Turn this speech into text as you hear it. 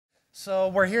So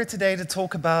we're here today to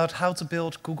talk about how to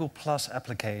build Google Plus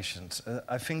applications.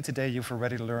 I think today you've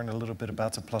already learned a little bit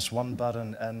about the +1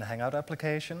 button and Hangout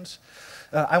applications.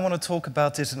 I want to talk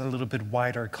about this in a little bit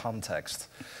wider context.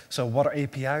 So what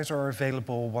APIs are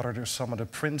available, what are some of the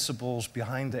principles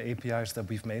behind the APIs that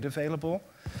we've made available,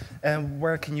 and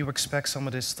where can you expect some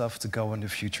of this stuff to go in the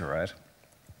future, right?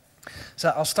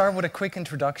 So I'll start with a quick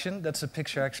introduction. That's a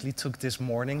picture I actually took this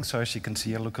morning. So as you can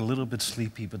see, I look a little bit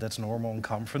sleepy, but that's normal in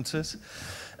conferences.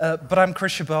 But I'm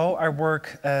Chris Chabot. I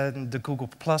work in the Google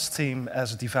Plus team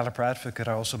as a developer advocate.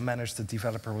 I also manage the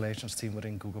developer relations team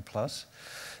within Google Plus.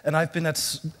 And I've been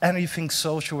at anything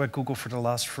social at Google for the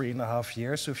last 3.5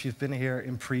 years. So if you've been here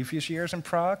in previous years in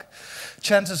Prague,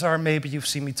 chances are maybe you've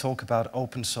seen me talk about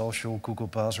Open Social, Google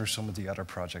Buzz, or some of the other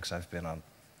projects I've been on.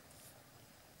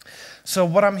 So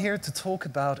what I'm here to talk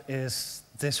about is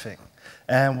this thing.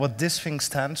 And what this thing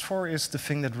stands for is the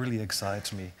thing that really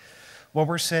excites me. What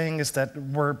we're saying is that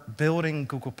we're building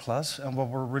Google Plus, and what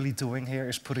we're really doing here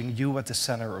is putting you at the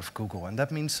center of Google. And that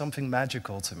means something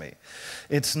magical to me.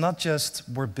 It's not just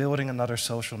we're building another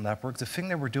social network. The thing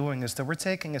that we're doing is that we're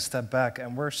taking a step back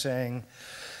and we're saying,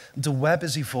 the web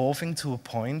is evolving to a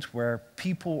point where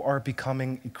people are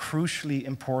becoming crucially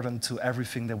important to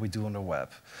everything that we do on the web.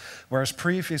 Whereas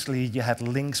previously you had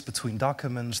links between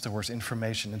documents, there was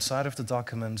information inside of the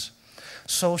documents.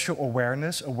 Social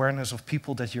awareness of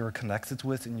people that you're connected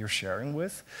with and you're sharing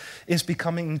with, is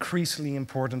becoming increasingly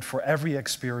important for every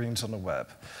experience on the web.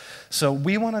 So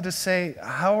we wanted to say,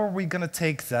 how are we going to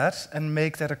take that and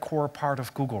make that a core part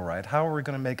of Google, right? How are we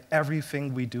going to make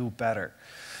everything we do better?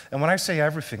 And when I say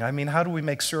everything, I mean, how do we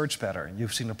make search better?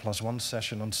 You've seen a +1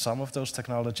 session on some of those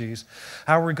technologies.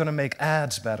 How are we going to make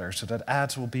ads better so that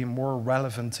ads will be more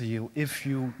relevant to you if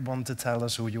you want to tell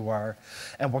us who you are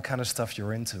and what kind of stuff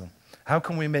you're into? How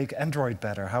can we make Android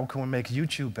better? How can we make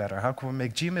YouTube better? How can we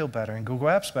make Gmail better and Google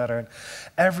Apps better? And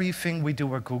everything we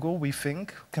do at Google, we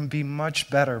think, can be much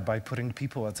better by putting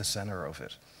people at the center of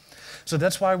it. So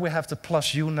that's why we have the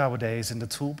 +U nowadays in the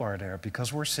toolbar there,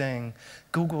 because we're saying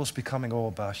Google is becoming all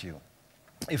about you.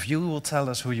 If you will tell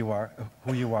us who you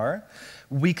are,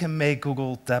 we can make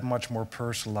Google that much more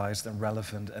personalized and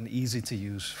relevant and easy to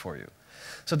use for you.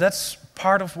 So that's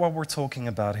part of what we're talking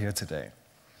about here today.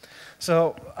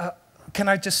 So can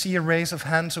I just see a raise of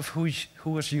hands of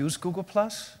who has used Google+?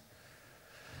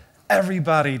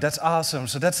 Everybody, that's awesome.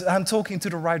 So I'm talking to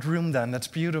the right room then, that's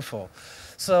beautiful.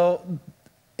 So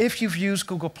if you've used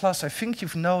Google+, I think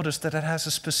you've noticed that it has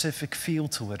a specific feel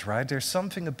to it, right? There's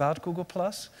something about Google+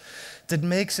 that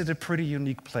makes it a pretty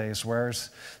unique place,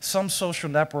 whereas some social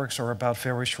networks are about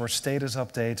very short status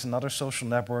updates and other social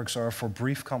networks are for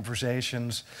brief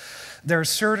conversations. There are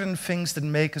certain things that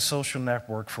make a social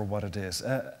network for what it is.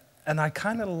 And I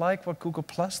kind of like what Google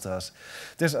Plus does.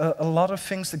 There's a lot of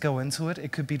things that go into it.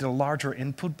 It could be the larger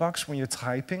input box when you're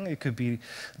typing. It could be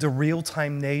the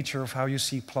real-time nature of how you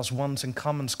see +1s and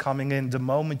comments coming in the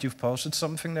moment you've posted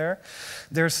something there.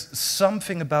 There's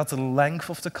something about the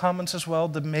length of the comments as well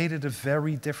that made it a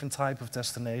very different type of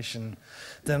destination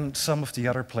than some of the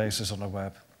other places on the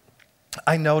web.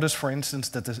 I notice, for instance,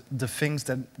 that the things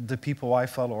that the people I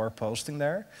follow are posting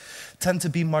there tend to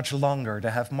be much longer.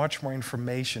 They have much more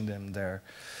information in there.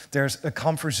 There's a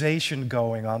conversation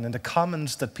going on, and the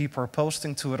comments that people are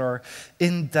posting to it are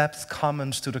in-depth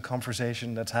comments to the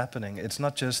conversation that's happening. It's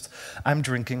not just, I'm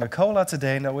drinking a cola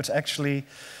today. No, it's actually,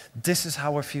 this is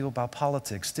how I feel about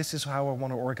politics. This is how I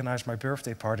want to organize my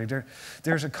birthday party.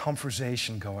 There's a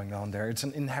conversation going on there. It's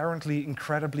an inherently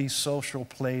incredibly social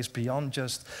place beyond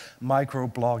just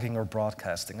micro-blogging or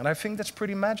broadcasting. And I think that's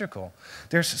pretty magical.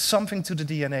 There's something to the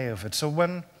DNA of it. So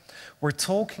when we're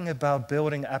talking about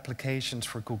building applications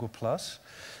for Google+,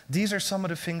 these are some of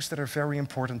the things that are very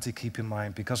important to keep in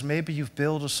mind, because maybe you've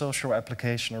built a social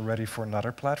application already for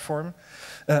another platform.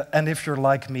 And if you're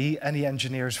like me, any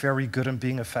engineer is very good at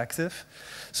being effective.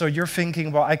 So you're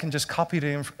thinking, well, I can just copy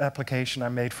the application I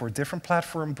made for a different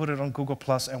platform, put it on Google+,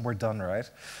 and we're done, right?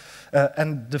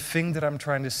 And the thing that I'm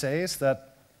trying to say is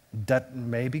that that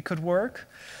maybe could work,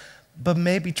 but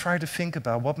maybe try to think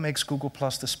about what makes Google+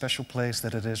 the special place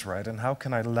that it is, right? And how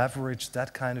can I leverage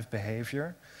that kind of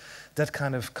behavior, that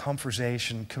kind of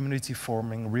conversation, community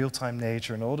forming, real-time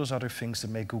nature, and all those other things that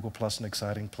make Google+ an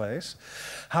exciting place?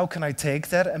 How can I take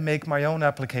that and make my own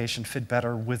application fit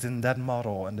better within that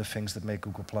model and the things that make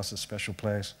Google+ a special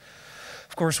place?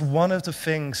 Of course, one of the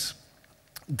things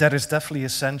that is definitely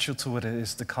essential to it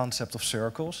is the concept of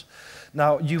circles.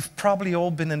 Now, you've probably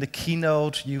all been in the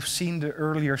keynote, you've seen the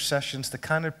earlier sessions that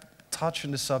kind of touch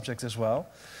on the subject as well.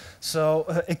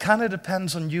 So it kind of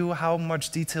depends on you how much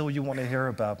detail you want to hear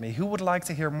about me. Who would like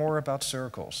to hear more about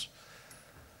circles?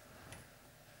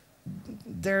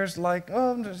 there's like,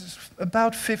 oh, there's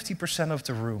about 50% of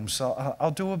the room. So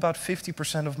I'll do about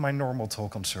 50% of my normal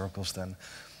talk on circles then.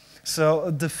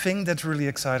 So the thing that's really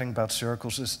exciting about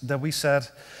circles is that we said,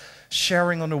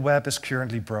 sharing on the web is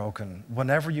currently broken.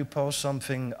 Whenever you post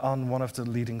something on one of the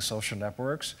leading social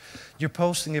networks, you're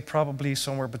posting it probably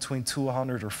somewhere between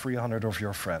 200 or 300 of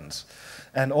your friends.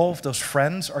 And all of those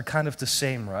friends are kind of the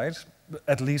same, right?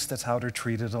 At least that's how they're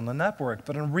treated on the network.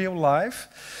 But in real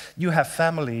life, you have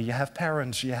family, you have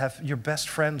parents, you have your best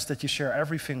friends that you share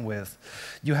everything with.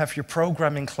 You have your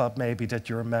programming club maybe that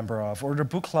you're a member of, or the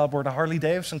book club or the Harley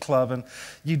Davidson club. And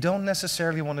you don't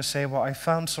necessarily want to say, well, I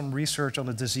found some research on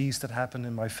a disease that happened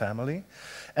in my family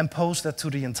and post that to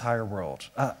the entire world.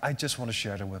 I just want to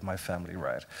share that with my family,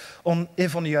 right?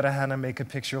 If on the other hand, I make a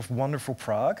picture of wonderful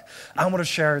Prague, I want to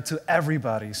share it to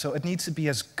everybody. So it needs to be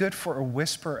as good for a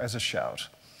whisper as a shout.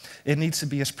 It needs to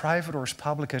be as private or as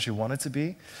public as you want it to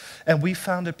be. And we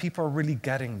found that people are really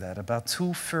getting that. About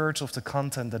 2/3 of the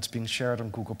content that's being shared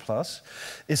on Google+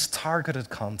 is targeted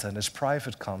content, is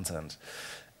private content.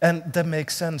 And that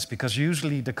makes sense, because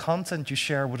usually the content you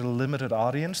share with a limited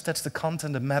audience, that's the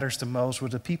content that matters the most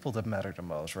with the people that matter the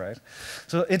most, right?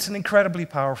 So it's an incredibly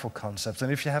powerful concept.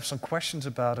 And if you have some questions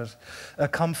about it,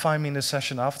 come find me in the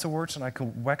session afterwards, and I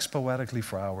can wax poetically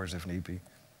for hours if need be.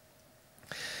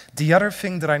 The other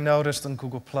thing that I noticed on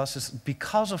Google+ is,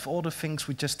 because of all the things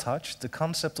we just touched, the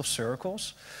concept of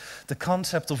circles, the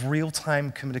concept of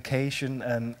real-time communication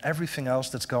and everything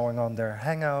else that's going on there,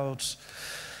 Hangouts,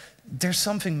 there's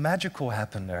something magical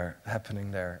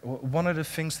happening there. One of the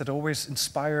things that always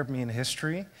inspired me in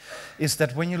history is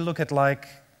that when you look at like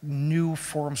new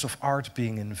forms of art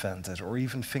being invented, or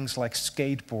even things like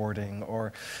skateboarding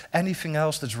or anything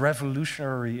else that's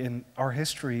revolutionary in our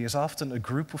history, is often a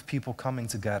group of people coming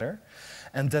together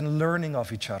and then learning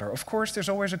of each other. Of course, there's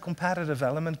always a competitive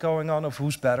element going on of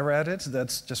who's better at it.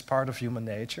 That's just part of human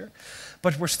nature.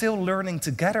 But we're still learning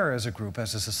together as a group,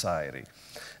 as a society.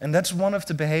 And that's one of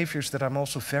the behaviors that I'm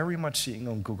also very much seeing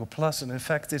on Google+. And in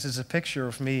fact, this is a picture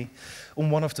of me on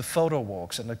one of the photo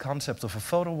walks. And the concept of a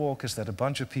photo walk is that a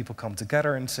bunch of people come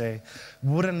together and say,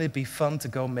 wouldn't it be fun to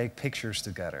go make pictures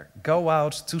together? Go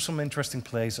out to some interesting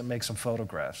place and make some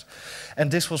photographs.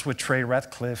 And this was with Trey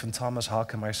Ratcliffe and Thomas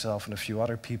Hawk and myself and a few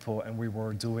other people, and we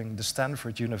were doing the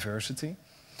Stanford University.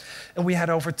 And we had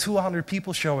over 200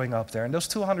 people showing up there. And those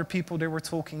 200 people, they were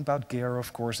talking about gear,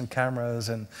 of course, and cameras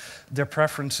and their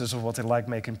preferences of what they like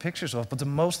making pictures of. But the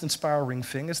most inspiring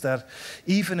thing is that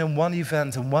even in one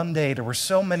event, in one day, there were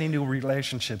so many new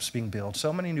relationships being built,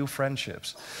 so many new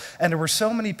friendships. And there were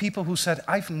so many people who said,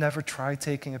 I've never tried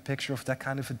taking a picture of that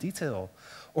kind of a detail.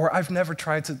 Or I've never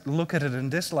tried to look at it in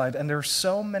this light. And there are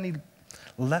so many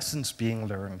lessons being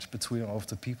learned between all of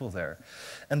the people there.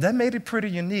 And that made it pretty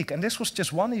unique. And this was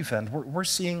just one event. We're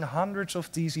seeing hundreds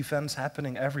of these events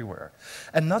happening everywhere.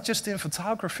 And not just in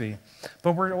photography,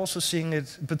 but we're also seeing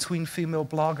it between female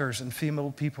bloggers and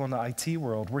female people in the IT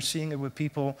world. We're seeing it with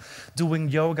people doing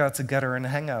yoga together in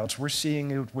Hangouts. We're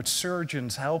seeing it with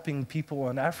surgeons helping people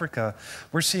in Africa.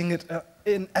 We're seeing it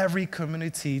in every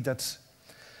community that's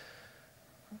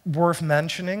worth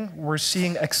mentioning. We're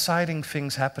seeing exciting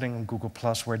things happening on Google+,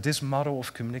 where this model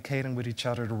of communicating with each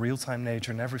other, the real-time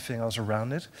nature and everything else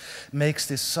around it, makes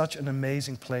this such an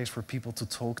amazing place for people to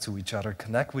talk to each other,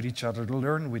 connect with each other,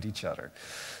 learn with each other.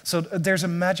 So there's a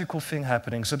magical thing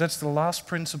happening. So that's the last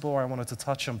principle I wanted to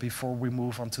touch on before we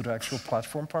move on to the actual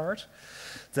platform part.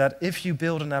 That if you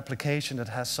build an application that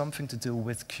has something to do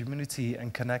with community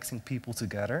and connecting people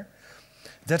together,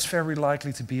 that's very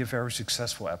likely to be a very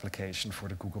successful application for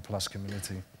the Google+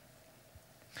 community.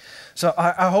 So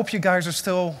I hope you guys are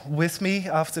still with me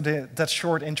after that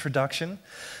short introduction.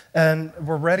 And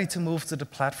we're ready to move to the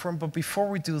platform. But before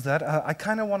we do that, I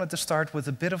kind of wanted to start with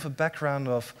a bit of a background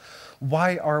of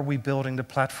why are we building the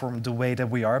platform the way that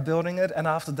we are building it. And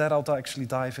after that, I'll actually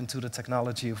dive into the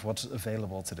technology of what's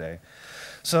available today.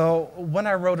 So when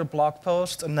I wrote a blog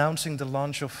post announcing the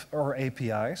launch of our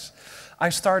APIs, I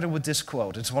started with this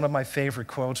quote. It's one of my favorite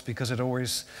quotes because it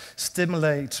always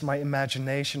stimulates my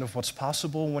imagination of what's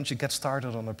possible once you get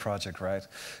started on a project, right?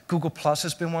 Google+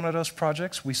 has been one of those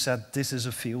projects. We said this is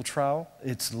a field trial,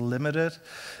 it's limited,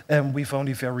 and we've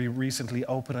only very recently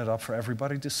opened it up for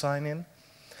everybody to sign in.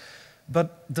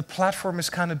 But the platform is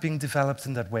kind of being developed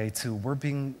in that way too. We're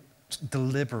being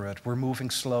deliberate, we're moving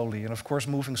slowly. And of course,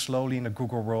 moving slowly in the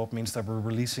Google world means that we're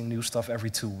releasing new stuff every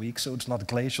 2 weeks, so it's not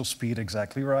glacial speed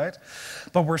exactly, right?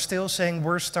 But we're still saying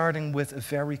we're starting with a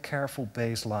very careful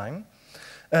baseline.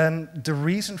 And the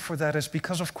reason for that is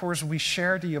because, of course, we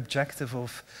share the objective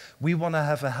of we want to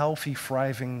have a healthy,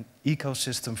 thriving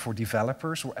ecosystem for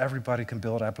developers where everybody can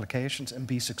build applications and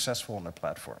be successful on their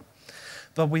platform.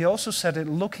 But we also said that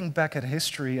looking back at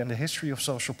history and the history of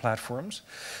social platforms,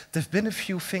 there have been a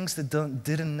few things that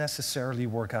didn't necessarily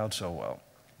work out so well.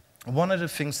 One of the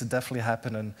things that definitely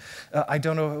happened, and I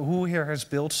don't know who here has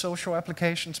built social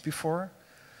applications before?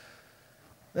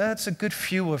 That's a good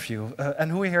few of you. And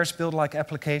who here has built like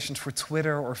applications for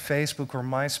Twitter or Facebook or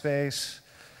MySpace?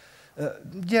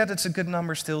 Yeah, that's a good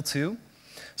number still too.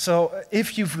 So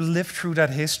if you've lived through that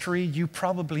history, you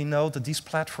probably know that these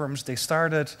platforms, they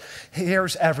started,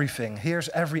 here's everything. Here's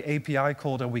every API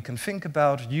call that we can think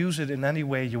about, use it in any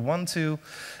way you want to,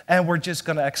 and we're just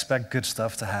going to expect good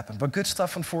stuff to happen. But good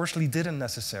stuff, unfortunately, didn't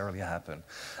necessarily happen.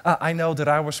 I know that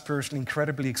I was personally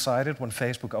incredibly excited when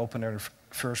Facebook opened their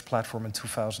first platform in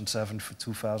 2007 for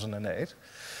 2008.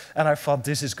 And I thought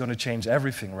this is going to change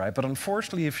everything, right? But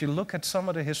unfortunately, if you look at some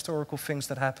of the historical things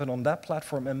that happened on that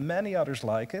platform and many others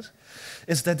like it,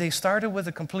 is that they started with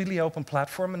a completely open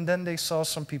platform and then they saw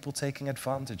some people taking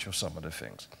advantage of some of the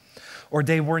things. Or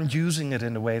they weren't using it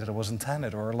in the way that it was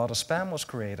intended, or a lot of spam was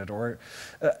created, or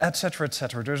et cetera, et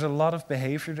cetera. There's a lot of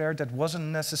behavior there that wasn't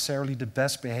necessarily the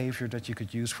best behavior that you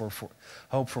could use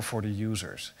hope for the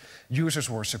users. Users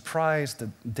were surprised that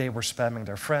they were spamming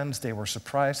their friends. They were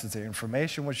surprised that their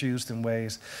information was used in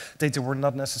ways that they were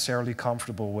not necessarily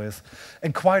comfortable with.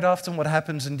 And quite often what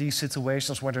happens in these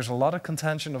situations where there's a lot of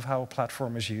contention of how a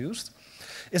platform is used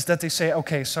is that they say,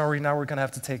 okay, sorry, now we're going to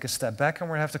have to take a step back and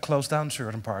we're going to have to close down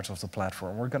certain parts of the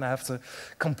platform. We're going to have to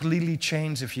completely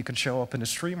change if you can show up in the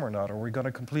stream or not, or we're going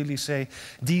to completely say,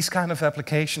 these kind of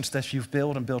applications that you've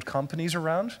built and built companies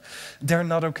around, they're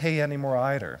not okay anymore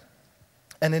either.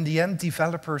 And in the end,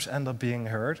 developers end up being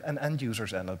hurt and end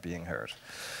users end up being hurt.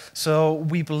 So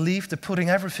we believe that putting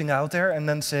everything out there and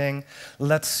then saying,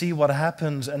 let's see what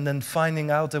happens, and then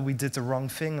finding out that we did the wrong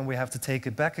thing and we have to take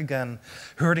it back again,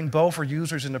 hurting both our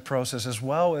users in the process as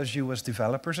well as you as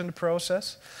developers in the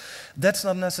process, that's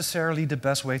not necessarily the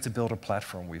best way to build a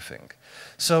platform, we think.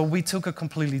 So we took a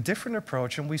completely different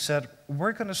approach and we said,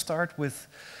 we're going to start with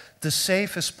the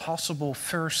safest possible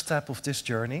first step of this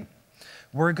journey.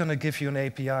 We're going to give you an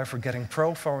API for getting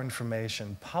profile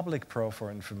information, public profile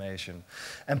information,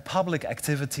 and public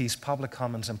activities, public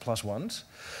comments, and +1s.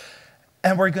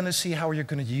 And we're going to see how you're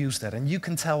going to use that. And you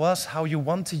can tell us how you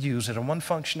want to use it and what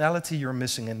functionality you're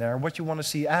missing in there, what you want to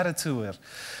see added to it.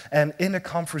 And in a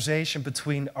conversation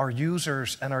between our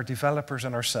users and our developers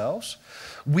and ourselves,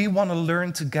 we want to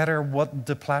learn together what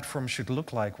the platform should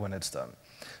look like when it's done.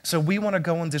 So we want to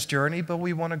go on this journey, but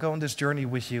we want to go on this journey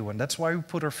with you. And that's why we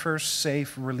put our first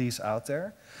safe release out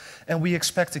there. And we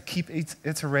expect to keep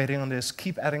iterating on this,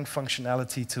 keep adding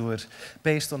functionality to it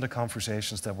based on the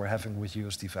conversations that we're having with you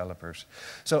as developers.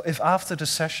 So if after the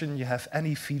session you have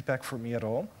any feedback for me at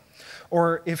all,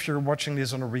 or if you're watching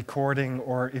this on a recording,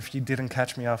 or if you didn't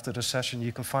catch me after the session,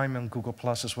 you can find me on Google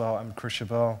Plus as well. I'm Chris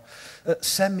Chabot.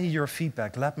 Send me your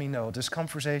feedback. Let me know. This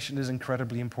conversation is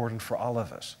incredibly important for all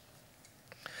of us.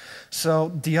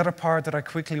 So the other part that I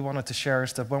quickly wanted to share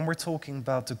is that when we're talking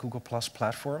about the Google Plus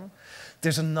platform,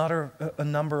 there's a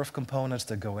number of components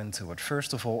that go into it.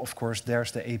 First of all, of course,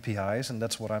 there's the APIs, and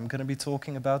that's what I'm going to be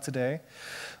talking about today.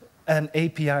 And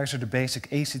APIs are the basic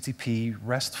HTTP,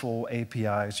 RESTful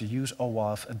APIs. You use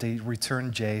OAuth, they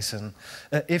return JSON.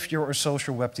 If you're a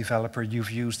social web developer,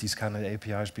 you've used these kind of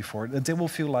APIs before. They will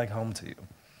feel like home to you.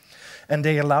 And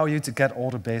they allow you to get all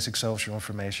the basic social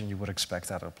information you would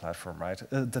expect out of a platform, right?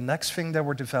 The next thing that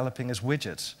we're developing is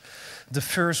widgets. The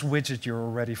first widget you're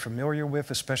already familiar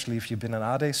with, especially if you've been in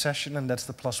an AD session, and that's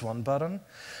the +1 button.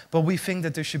 But we think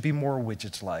that there should be more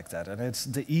widgets like that. And it's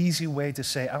the easy way to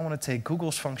say, I want to take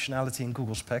Google's functionality in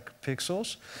Google's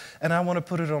pixels, and I want to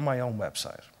put it on my own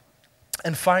website.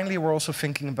 And finally, we're also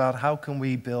thinking about how can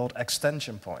we build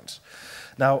extension points.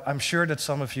 Now, I'm sure that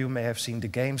some of you may have seen the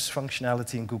games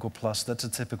functionality in Google+. That's a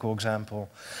typical example.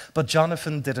 But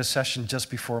Jonathan did a session just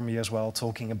before me as well,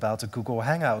 talking about the Google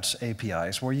Hangouts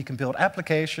APIs, where you can build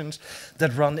applications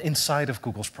that run inside of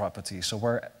Google's property. So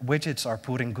where widgets are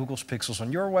putting Google's pixels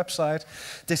on your website,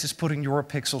 this is putting your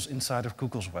pixels inside of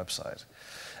Google's website.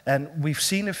 And we've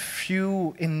seen a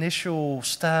few initial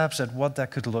stabs at what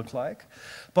that could look like,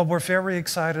 but we're very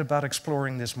excited about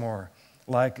exploring this more.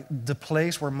 Like, the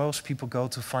place where most people go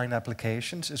to find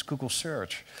applications is Google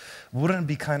Search. Wouldn't it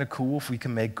be kind of cool if we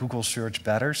can make Google Search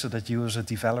better so that you as a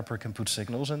developer can put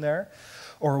signals in there?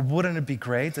 Or wouldn't it be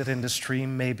great that in the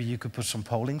stream maybe you could put some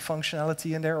polling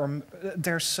functionality in there? Or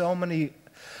there's so many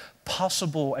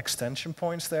possible extension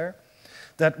points there.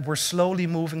 that we're slowly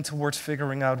moving towards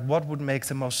figuring out what would make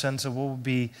the most sense and what would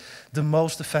be the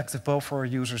most effective both for our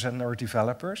users and our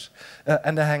developers.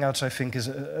 And the Hangouts, I think, is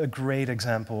a great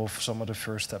example of some of the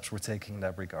first steps we're taking in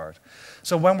that regard.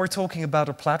 So when we're talking about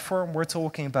a platform, we're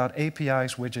talking about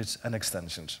APIs, widgets, and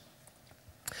extensions.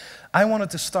 I wanted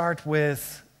to start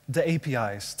with the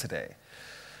APIs today.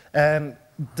 And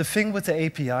the thing with the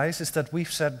APIs is that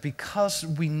we've said, because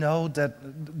we know that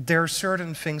there are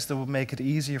certain things that will make it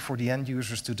easier for the end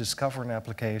users to discover an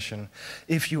application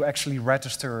if you actually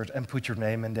register it and put your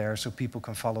name in there so people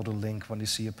can follow the link when they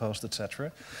see a post,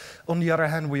 etc. On the other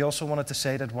hand, we also wanted to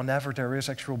say that whenever there is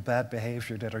actual bad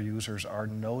behavior that our users are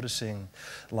noticing,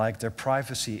 like their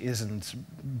privacy isn't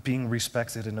being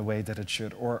respected in the way that it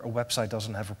should, or a website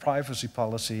doesn't have a privacy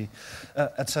policy,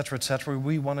 etc.,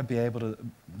 we want to be able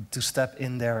to step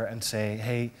in there and say,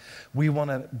 hey, we want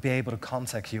to be able to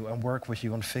contact you and work with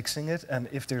you on fixing it. And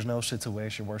if there's no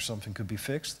situation where something could be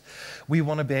fixed, we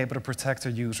want to be able to protect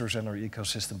our users and our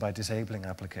ecosystem by disabling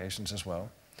applications as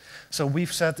well. So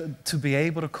we've said to be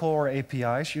able to call our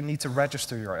APIs, you need to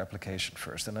register your application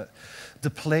first. And the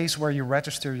place where you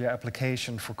register your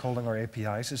application for calling our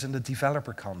APIs is in the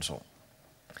developer console.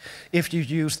 If you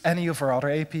used any of our other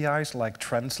APIs, like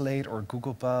Translate or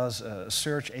Google Buzz,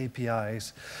 search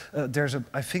APIs, there's,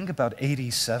 I think, about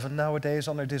 87 nowadays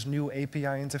under this new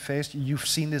API interface. You've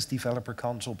seen this developer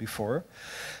console before.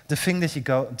 The thing that you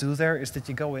do there is that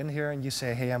you go in here and you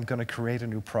say, hey, I'm going to create a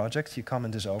new project. You come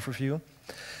in this overview.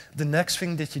 The next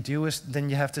thing that you do is then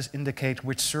you have to indicate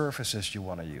which services you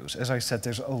want to use. As I said,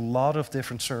 there's a lot of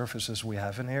different services we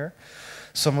have in here.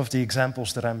 Some of the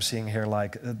examples that I'm seeing here,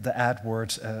 like the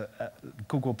AdWords,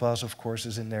 Google Buzz, of course,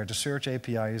 is in there. The Search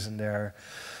API is in there.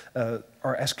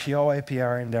 Our SQL API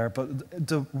are in there. But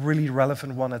the really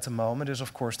relevant one at the moment is,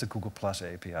 of course, the Google Plus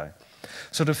API.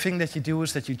 So the thing that you do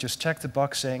is that you just check the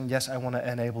box saying, yes, I want to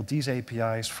enable these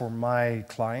APIs for my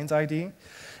client ID.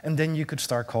 And then you could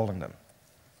start calling them.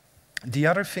 The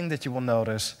other thing that you will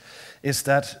notice is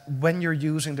that when you're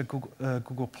using the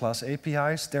Google Plus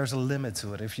APIs, there's a limit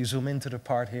to it. If you zoom into the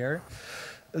part here,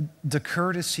 the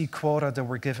courtesy quota that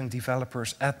we're giving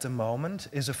developers at the moment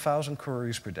is 1,000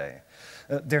 queries per day.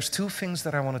 There's two things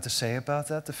that I wanted to say about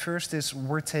that. The first is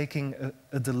we're taking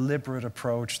a deliberate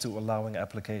approach to allowing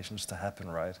applications to happen,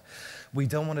 right? We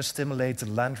don't want to stimulate the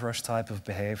land rush type of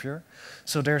behavior.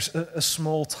 So there's a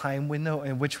small time window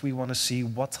in which we want to see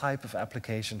what type of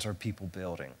applications are people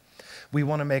building. We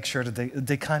want to make sure that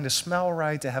they kind of smell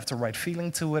right, they have the right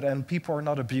feeling to it, and people are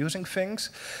not abusing things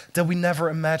that we never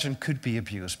imagined could be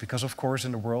abused. Because, of course,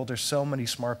 in the world, there's so many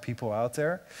smart people out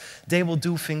there. They will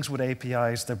do things with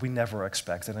APIs that we never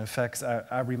expected. In fact,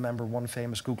 I remember one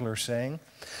famous Googler saying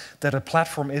that a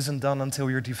platform isn't done until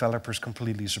your developers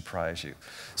completely surprise you.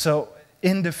 So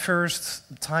in the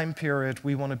first time period,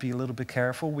 we want to be a little bit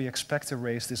careful. We expect to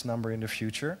raise this number in the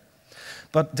future.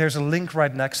 But there's a link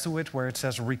right next to it where it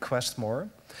says request more.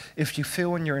 If you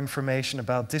fill in your information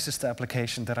about this is the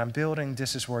application that I'm building,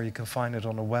 this is where you can find it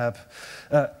on the web,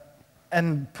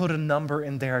 and put a number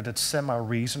in there that's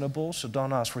semi-reasonable, so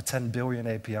don't ask for 10 billion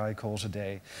API calls a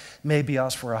day. Maybe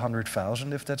ask for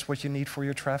 100,000 if that's what you need for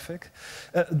your traffic.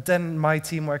 Then my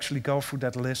team will actually go through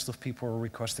that list of people who are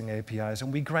requesting APIs,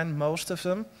 and we grant most of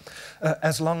them,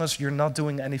 as long as you're not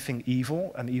doing anything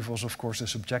evil, and evil is of course a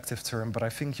subjective term, but I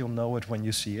think you'll know it when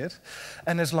you see it,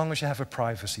 and as long as you have a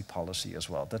privacy policy as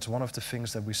well. That's one of the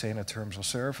things that we say in the terms of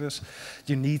service.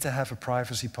 You need to have a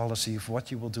privacy policy of what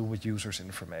you will do with users'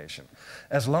 information.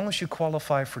 As long as you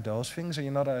qualify for those things and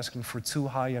you're not asking for too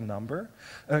high a number,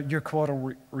 your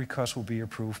quota request will be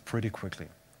approved pretty quickly.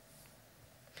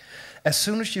 As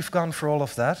soon as you've gone through all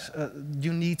of that,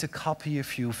 you need to copy a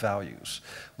few values.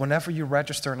 Whenever you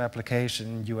register an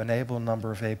application, you enable a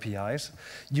number of APIs,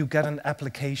 you get an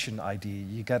application ID.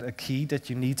 You get a key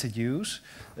that you need to use.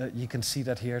 You can see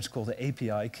that here, it's called the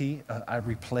API key. I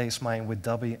replaced mine with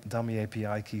dummy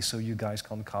API key so you guys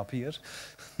can't copy it.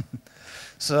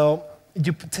 So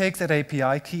you take that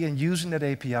API key, and using that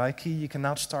API key, you can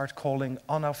now start calling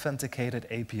unauthenticated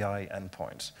API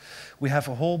endpoints. We have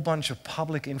a whole bunch of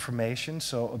public information,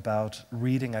 so about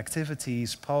reading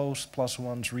activities, posts,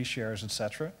 +1s, reshares,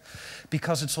 etc.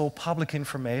 Because it's all public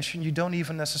information, you don't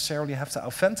even necessarily have to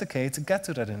authenticate to get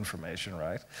to that information,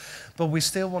 right? But we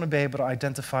still want to be able to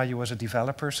identify you as a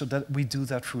developer, so that we do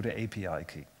that through the API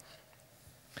key.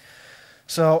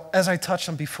 So, as I touched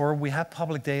on before, we have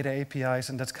public data APIs,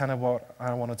 and that's kind of what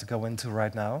I wanted to go into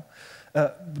right now.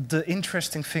 The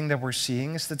interesting thing that we're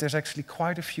seeing is that there's actually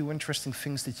quite a few interesting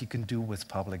things that you can do with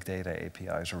public data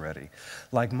APIs already.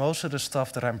 Like most of the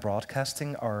stuff that I'm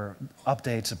broadcasting are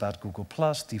updates about Google+,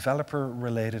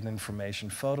 developer-related information,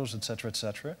 photos, etc.,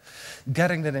 etc.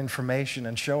 Getting that information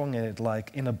and showing it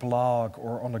like in a blog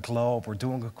or on a globe or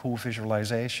doing a cool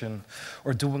visualization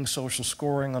or doing social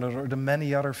scoring on it or the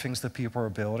many other things that people are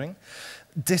building.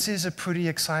 This is a pretty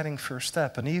exciting first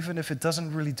step, and even if it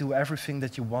doesn't really do everything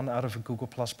that you want out of a Google+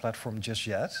 platform just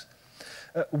yet,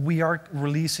 we are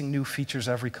releasing new features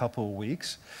every couple of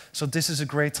weeks. So this is a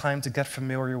great time to get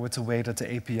familiar with the way that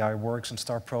the API works and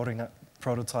start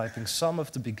prototyping some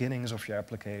of the beginnings of your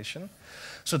application,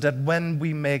 so that when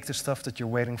we make the stuff that you're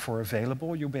waiting for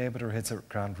available, you'll be able to hit the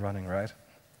ground running, right?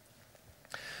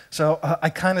 So I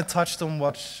kind of touched on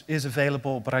what is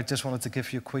available, but I just wanted to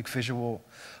give you a quick visual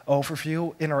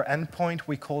overview. In our endpoint,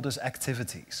 we call this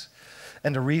activities.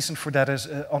 And the reason for that is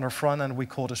on our front end, we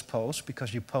call this post,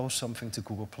 because you post something to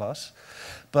Google+.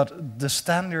 But the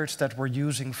standards that we're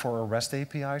using for our REST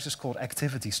APIs is called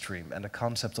activity stream. And the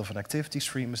concept of an activity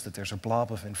stream is that there's a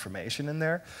blob of information in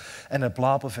there. And a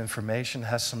blob of information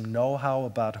has some know-how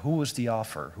about who is the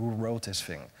author, who wrote this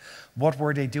thing. What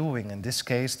were they doing? In this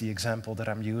case, the example that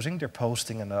I'm using, they're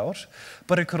posting a note.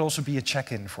 But it could also be a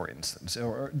check-in, for instance.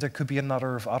 Or there could be a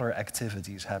number of other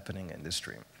activities happening in this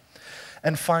stream.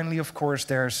 And finally, of course,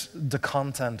 there's the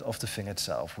content of the thing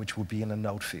itself, which would be in a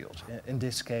note field. In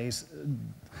this case,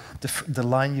 the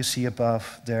line you see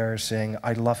above there saying,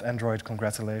 "I love Android,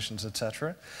 congratulations,"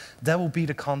 etc. That will be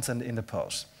the content in the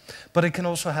post. But it can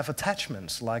also have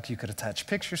attachments, like you could attach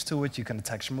pictures to it, you can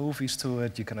attach movies to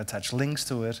it, you can attach links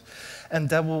to it, and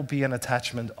that will be an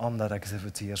attachment on that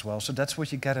activity as well. So that's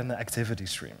what you get in the activity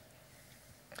stream.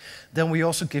 Then we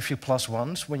also give you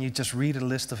 +1s. When you just read a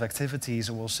list of activities,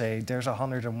 it will say there's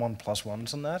 101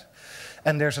 +1s on that.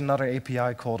 And there's another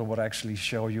API call that will actually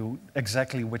show you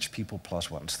exactly which people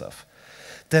 +1 stuff.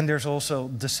 Then there's also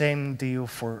the same deal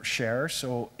for shares.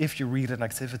 So if you read an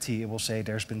activity, it will say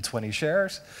there's been 20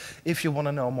 shares. If you want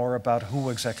to know more about who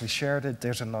exactly shared it,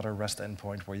 there's another REST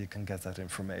endpoint where you can get that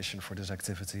information for this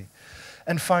activity.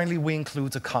 And finally, we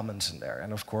include the comments in there.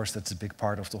 And of course, that's a big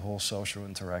part of the whole social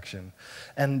interaction.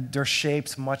 And they're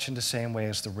shaped much in the same way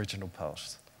as the original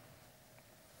post.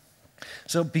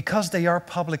 So because they are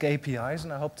public APIs,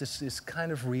 and I hope this is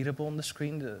kind of readable on the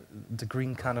screen, the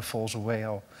green kind of falls away.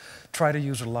 I'll try to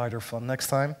use a lighter font next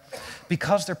time.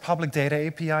 Because they're public data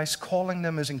APIs, calling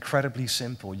them is incredibly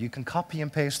simple. You can copy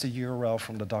and paste the URL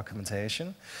from the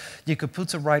documentation. You could put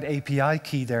the right API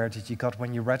key there that you got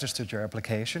when you registered your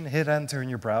application, hit enter in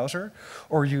your browser,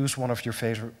 or use one of your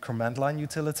favorite command line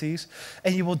utilities,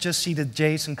 and you will just see the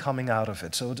JSON coming out of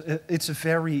it. So it's a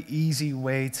very easy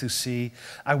way to see,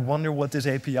 I wonder what this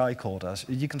API call does.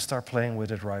 You can start playing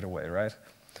with it right away, right?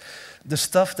 The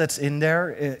stuff that's in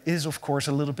there is, of course,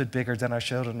 a little bit bigger than I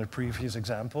showed in the previous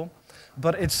example,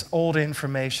 but it's all the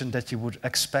information that you would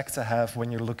expect to have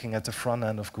when you're looking at the front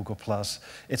end of Google+.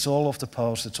 It's all of the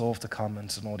posts, it's all of the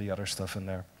comments, and all the other stuff in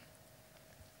there.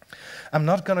 I'm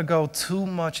not going to go too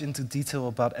much into detail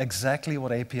about exactly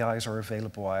what APIs are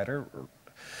available either,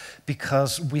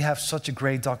 because we have such a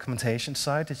great documentation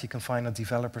site that you can find on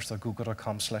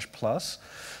developers.google.com/plus,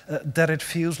 that it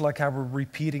feels like we're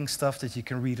repeating stuff that you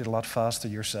can read a lot faster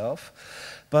yourself.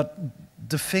 But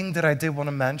the thing that I did want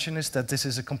to mention is that this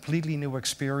is a completely new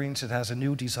experience. It has a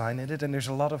new design in it, and there's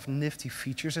a lot of nifty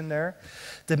features in there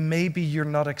that maybe you're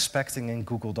not expecting in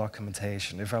Google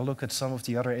documentation. If I look at some of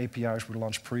the other APIs we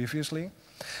launched previously,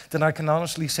 then I can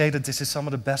honestly say that this is some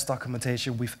of the best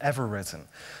documentation we've ever written.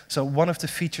 So one of the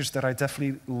features that I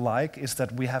definitely like is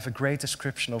that we have a great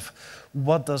description of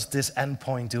what does this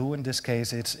endpoint do. In this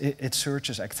case, it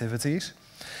searches activities.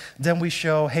 Then we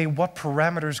show, hey, what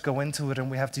parameters go into it, and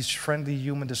we have these friendly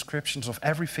human descriptions of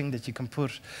everything that you can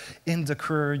put in the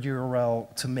query URL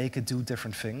to make it do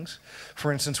different things.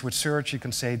 For instance, with search, you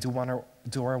can say, do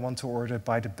I want to order it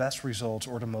by the best results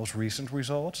or the most recent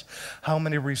results? How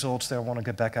many results do I want to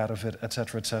get back out of it, et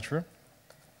cetera, et cetera.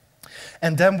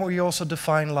 And then we also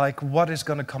define like what is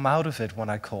going to come out of it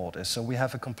when I call this. So we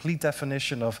have a complete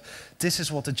definition of this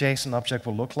is what the JSON object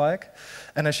will look like.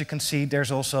 And as you can see,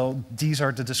 there's also, these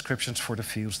are the descriptions for the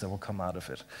fields that will come out of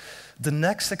it. The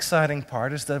next exciting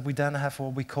part is that we then have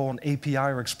what we call an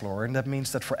API Explorer. And that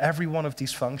means that for every one of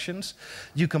these functions,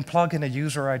 you can plug in a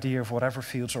user ID of whatever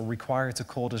fields are required to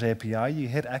call this API. You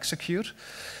hit execute.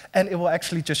 And it will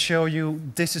actually just show you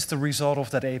this is the result of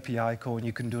that API call. And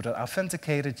you can do that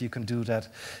authenticated, you can do that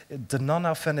the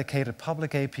non-authenticated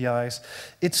public APIs.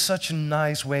 It's such a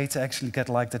nice way to actually get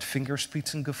like that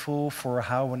Fingerspitzengefühl for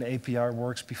how an API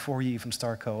works before you even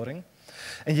start coding.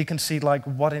 And you can see like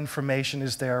what information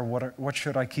is there, what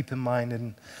should I keep in mind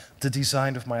in the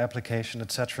design of my application,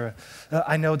 etc.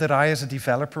 I know that I, as a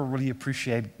developer, really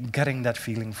appreciate getting that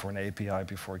feeling for an API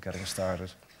before getting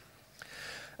started.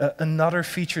 Another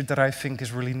feature that I think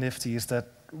is really nifty is that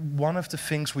one of the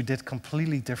things we did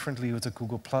completely differently with the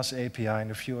Google Plus API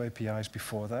and a few APIs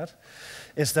before that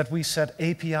is that we said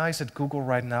APIs at Google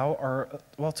right now are,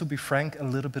 well, to be frank, a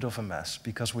little bit of a mess,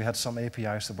 because we had some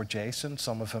APIs that were JSON,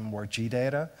 some of them were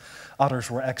GData, others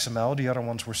were XML, the other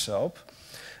ones were SOAP.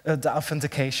 The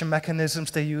authentication mechanisms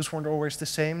they used weren't always the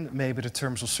same. Maybe the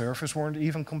terms of service weren't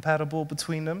even compatible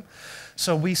between them.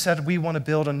 So we said we want to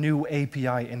build a new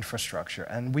API infrastructure,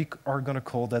 and we are going to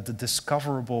call that the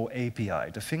discoverable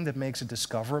API. The thing that makes it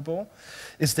discoverable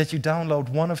is that you download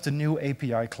one of the new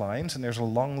API clients, and there's a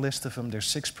long list of them. There's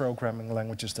 6 programming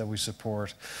languages that we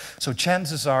support. So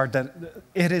chances are that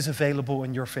it is available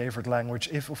in your favorite language,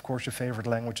 if, of course, your favorite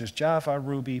language is Java,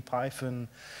 Ruby, Python,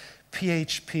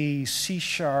 PHP, C#,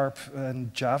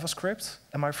 and JavaScript.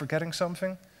 Am I forgetting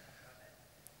something?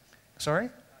 Sorry?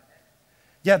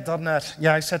 Yeah, .NET.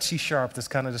 Yeah, I said C#. That's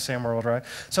kind of the same world, right?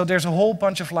 So there's a whole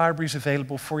bunch of libraries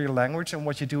available for your language, and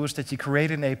what you do is that you create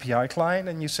an API client,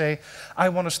 and you say, I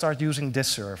want to start using this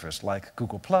service, like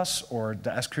Google+, or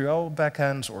the SQL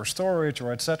backends, or storage,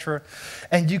 or etc.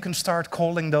 And you can start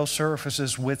calling those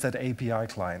services with that API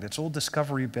client. It's all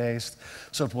discovery-based,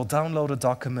 so it will download a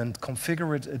document,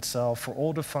 configure it itself for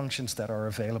all the functions that are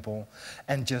available,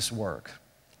 and just work.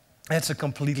 It's a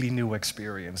completely new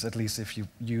experience, at least if you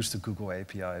use the Google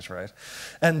APIs, right?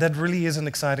 And that really is an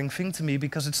exciting thing to me,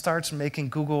 because it starts making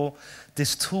Google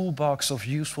this toolbox of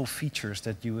useful features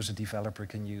that you as a developer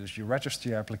can use. You register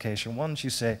your application once, you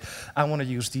say, I want to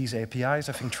use these APIs,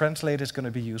 I think Translate is going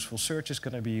to be useful, search is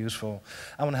going to be useful,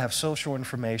 I want to have social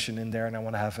information in there, and I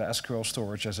want to have SQL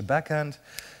storage as a backend.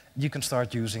 You can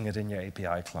start using it in your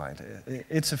API client.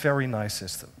 It's a very nice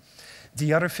system.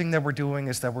 The other thing that we're doing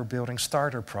is that we're building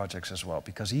starter projects as well,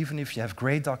 because even if you have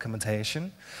great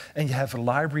documentation and you have a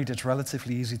library that's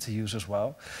relatively easy to use as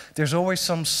well, there's always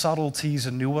some subtleties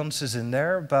and nuances in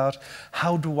there about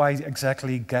how do I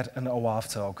exactly get an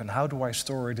OAuth token, how do I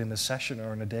store it in a session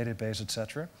or in a database,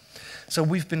 etc. So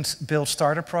we've built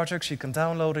starter projects. You can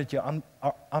download it, you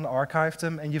unarchive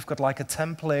them, and you've got like a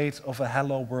template of a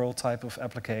hello world type of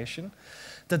application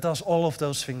that does all of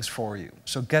those things for you.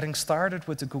 So getting started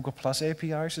with the Google Plus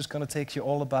APIs is going to take you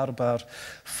all about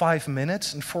 5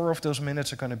 minutes, and 4 of those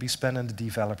minutes are going to be spent in the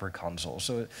developer console.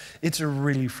 So it's a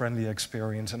really friendly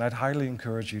experience, and I'd highly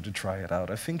encourage you to try it out.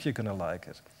 I think you're going to like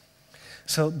it.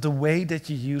 So the way that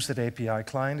you use that API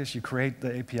client is you create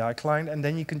the API client, and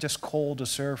then you can just call the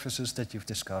services that you've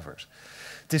discovered.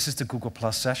 This is the Google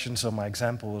Plus session, so my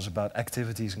example is about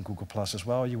activities in Google Plus as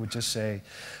well. You would just say,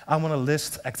 I want to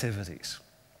list activities.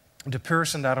 The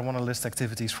person that I want to list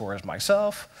activities for is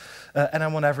myself, and I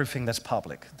want everything that's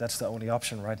public. That's the only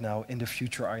option right now. In the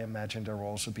future, I imagine there will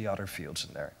also be other fields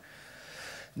in there.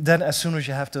 Then as soon as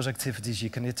you have those activities,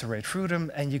 you can iterate through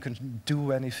them, and you can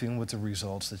do anything with the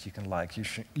results that you can like.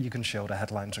 You can show the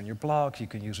headlines on your blog, you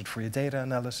can use it for your data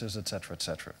analysis, etc.,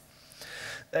 etc.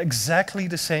 Exactly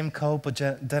the same code, but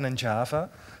then in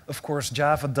Java. Of course,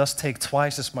 Java does take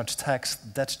twice as much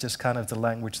text. That's just kind of the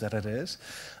language that it is.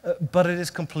 But it is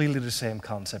completely the same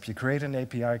concept. You create an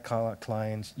API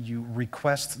client, you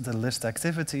request the list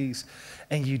activities,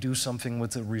 and you do something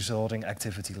with the resulting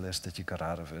activity list that you got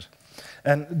out of it.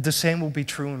 And the same will be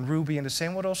true in Ruby, and the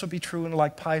same would also be true in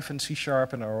like Python, C#,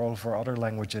 and all of our other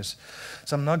languages.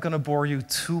 So I'm not going to bore you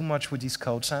too much with these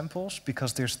code samples,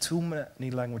 because there's too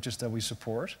many languages that we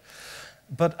support.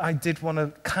 But I did want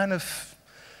to kind of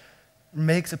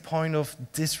make the point of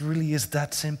this really is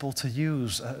that simple to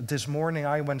use. This morning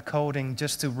I went coding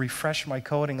just to refresh my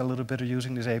coding a little bit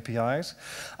using these APIs.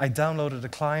 I downloaded a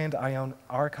client, I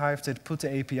archived it, put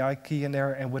the API key in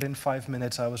there, and within 5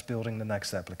 minutes I was building the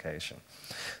next application.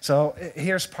 So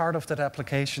here's part of that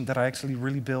application that I actually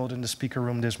really built in the speaker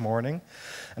room this morning.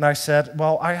 And I said,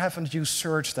 well, I haven't used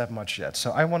search that much yet,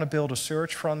 so I want to build a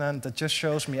search front end that just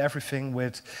shows me everything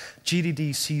with GDD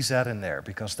CZ in there,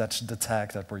 because that's the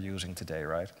tag that we're using today,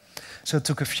 right? So it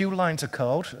took a few lines of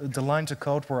code. The lines of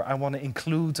code where I want to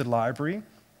include the library.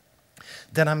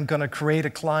 Then I'm going to create a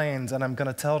client, and I'm going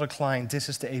to tell the client this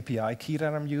is the API key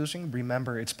that I'm using.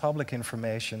 Remember, it's public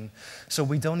information, so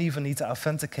we don't even need to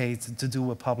authenticate to do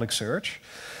a public search.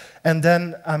 And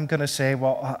then I'm going to say,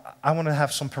 well, I want to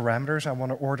have some parameters. I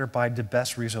want to order by the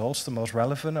best results, the most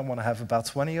relevant. I want to have about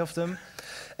 20 of them.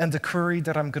 And the query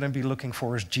that I'm going to be looking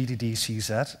for is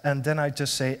GDDCZ, and then I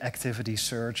just say activity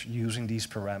search using these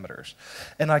parameters.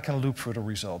 And I can loop for the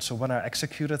results. So when I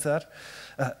executed that,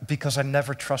 because I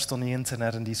never trust on the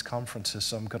internet in these conferences,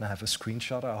 so I'm going to have a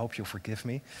screenshot, I hope you'll forgive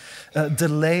me. The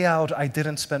layout, I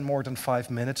didn't spend more than 5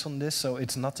 minutes on this, so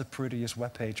it's not the prettiest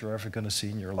web page you're ever going to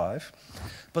see in your life.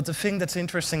 But the thing that's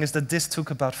interesting is that this took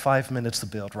about 5 minutes to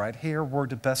build, right? Here were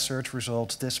the best search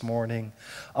results this morning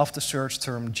of the search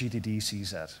term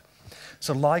GDDCZ.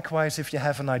 So likewise, if you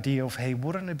have an idea of, hey,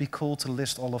 wouldn't it be cool to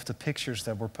list all of the pictures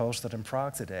that were posted in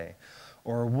Prague today?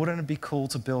 Or wouldn't it be cool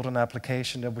to build an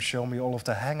application that would show me all of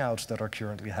the hangouts that are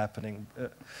currently happening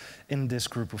in this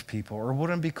group of people? Or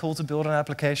wouldn't it be cool to build an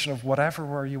application of whatever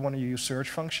where you want to use search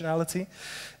functionality?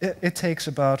 It takes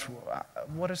about,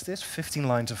 what is this, 15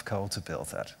 lines of code to build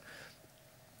that.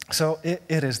 So it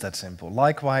is that simple.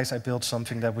 Likewise, I built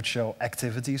something that would show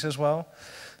activities as well.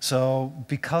 So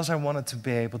because I wanted to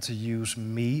be able to use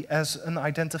me as an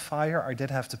identifier, I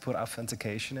did have to put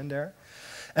authentication in there.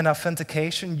 And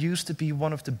authentication used to be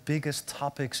one of the biggest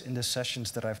topics in the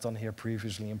sessions that I've done here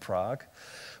previously in Prague,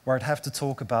 where I'd have to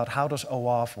talk about how does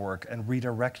OAuth work and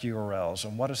redirect URLs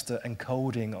and what is the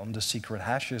encoding on the secret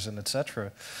hashes and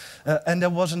etc. And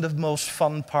that wasn't the most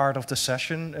fun part of the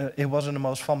session. It wasn't the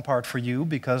most fun part for you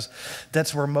because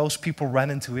that's where most people ran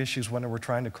into issues when they were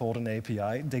trying to call an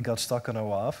API. They got stuck on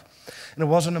OAuth. And it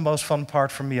wasn't the most fun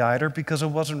part for me either because it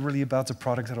wasn't really about the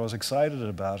product that I was excited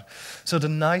about. So the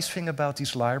nice thing about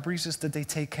these libraries is that they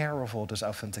take care of all this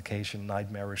authentication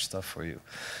nightmarish stuff for you.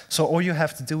 So all you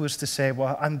have to do is to say,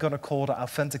 well, I'm going to call the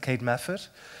authenticate method,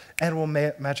 and it will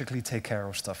magically take care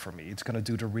of stuff for me. It's going to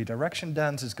do the redirection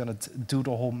dance, it's going to do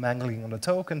the whole mangling on the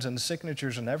tokens and the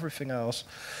signatures and everything else.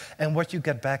 And what you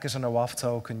get back is an OAuth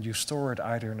token. You store it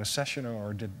either in a session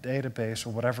or the database or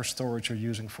whatever storage you're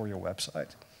using for your website.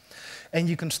 And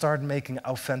you can start making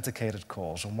authenticated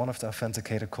calls. And one of the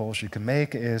authenticated calls you can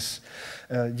make is,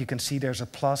 you can see there's a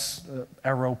plus,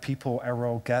 arrow people,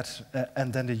 arrow get,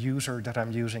 and then the user that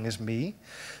I'm using is me.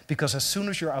 Because as soon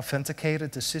as you're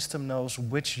authenticated, the system knows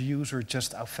which user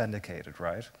just authenticated,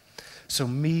 right? So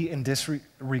me, in this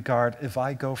regard, if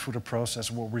I go through the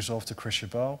process, will resolve to Chris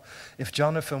Chabot. If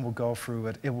Jonathan will go through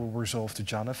it, it will resolve to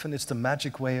Jonathan. It's the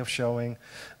magic way of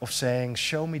saying,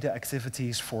 show me the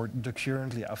activities for the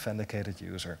currently authenticated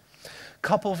user.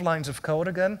 Couple of lines of code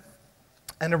again.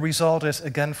 And the result is,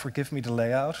 again, forgive me the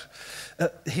layout.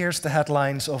 Here's the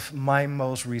headlines of my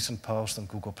most recent post on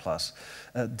Google+.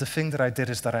 The thing that I did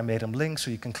is that I made them links, so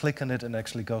you can click on it and it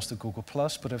actually goes to Google+.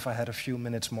 But if I had a few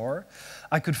minutes more,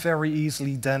 I could very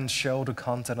easily then show the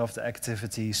content of the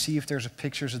activity, see if there's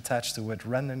pictures attached to it,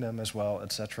 render them as well,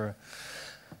 etc.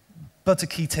 But the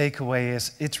key takeaway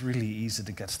is it's really easy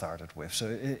to get started with.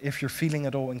 So if you're feeling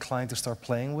at all inclined to start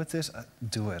playing with this,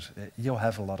 do it. You'll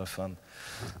have a lot of fun.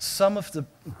 Some of the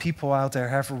people out there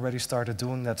have already started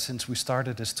doing that since we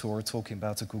started this tour talking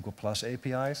about the Google+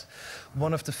 APIs.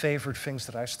 One of the favorite things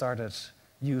that I started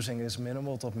using is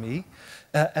minimal.me.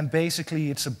 And basically,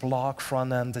 it's a blog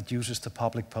front end that uses the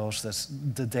public post as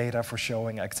the data for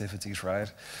showing activities,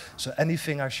 right? So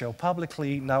anything I show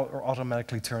publicly now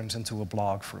automatically turns into a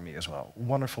blog for me as well.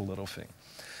 Wonderful little thing.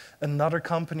 Another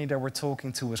company that we're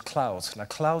talking to is Cloud. Now,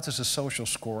 Cloud is a social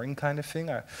scoring kind of thing.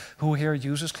 Who here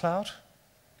uses Cloud?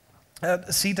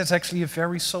 See, that's actually a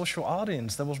very social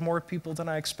audience. There was more people than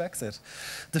I expected.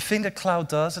 The thing that Cloud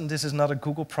does, and this is not a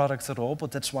Google product at all, but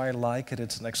that's why I like it,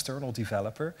 it's an external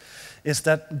developer, is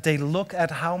that they look at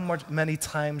how many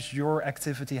times your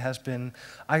activity has been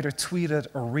either tweeted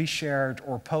or reshared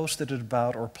or posted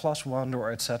about or +1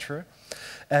 or etc.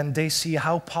 And they see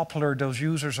how popular those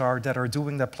users are that are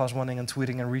doing that +1ing and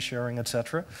tweeting and resharing,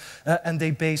 etc. And they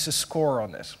base a score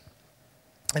on it.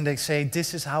 And they say,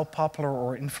 this is how popular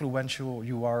or influential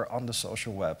you are on the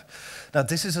social web. Now,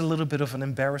 this is a little bit of an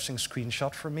embarrassing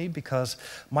screenshot for me because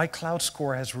my Cloud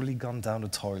score has really gone down the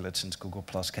toilet since Google+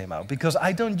 came out. Because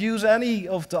I don't use any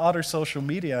of the other social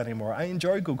media anymore. I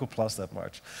enjoy Google+ that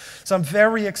much. So I'm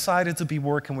very excited to be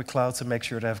working with Cloud to make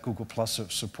sure to have Google+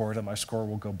 support and my score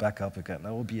will go back up again.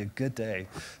 That will be a good day.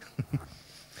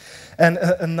 And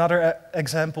another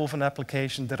example of an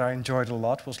application that I enjoyed a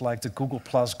lot was like the Google+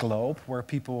 Globe, where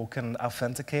people can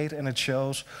authenticate, and it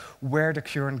shows where the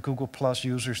current Google+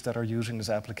 users that are using these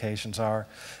applications are.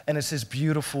 And it's this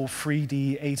beautiful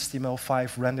 3D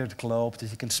HTML5 rendered globe that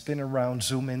you can spin around,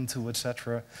 zoom into,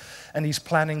 etc. And he's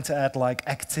planning to add like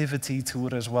activity to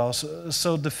it as well.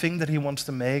 So the thing that he wants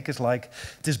to make is like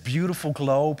this beautiful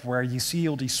globe where you see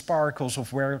all these sparkles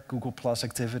of where Google+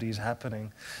 activity is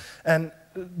happening. And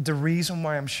the reason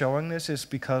why I'm showing this is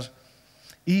because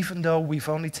even though we've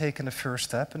only taken the first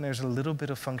step and there's a little bit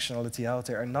of functionality out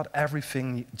there and not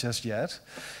everything just yet,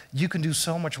 you can do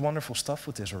so much wonderful stuff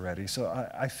with this already. So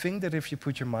I think that if you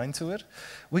put your mind to it,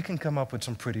 we can come up with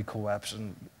some pretty cool apps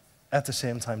and at the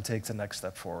same time take the next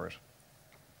step forward.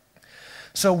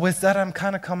 So with that, I'm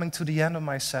kind of coming to the end of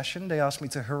my session. They asked me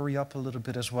to hurry up a little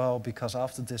bit as well, because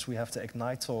after this we have to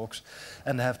Ignite talks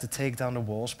and have to take down the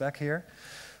walls back here.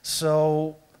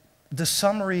 So the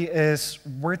summary is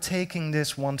we're taking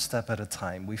this one step at a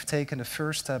time. We've taken the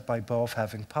first step by both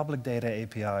having public data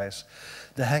APIs,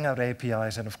 the Hangout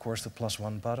APIs, and of course the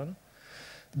 +1 button.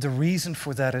 The reason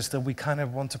for that is that we kind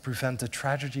of want to prevent the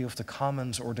tragedy of the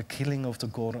commons or the killing of the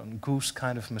golden goose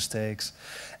kind of mistakes.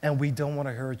 And we don't want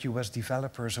to hurt you as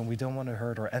developers, and we don't want to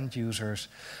hurt our end users.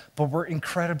 But we're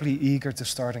incredibly eager to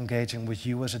start engaging with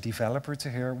you as a developer to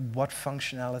hear what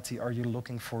functionality are you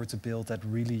looking for to build that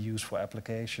really useful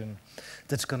application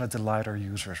that's going to delight our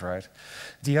users, right?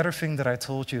 The other thing that I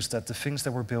told you is that the things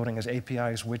that we're building as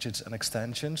APIs, widgets, and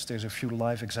extensions, there's a few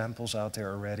live examples out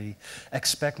there already.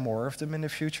 Expect more of them in the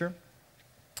future.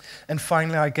 And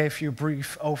finally, I gave you a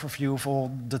brief overview of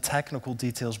all the technical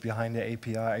details behind the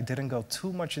API. I didn't go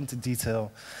too much into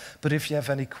detail, but if you have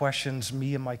any questions,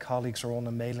 me and my colleagues are on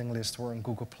the mailing list or on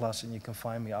Google+, and you can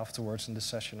find me afterwards in the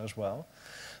session as well.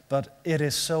 But it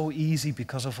is so easy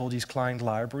because of all these client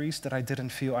libraries that I didn't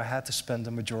feel I had to spend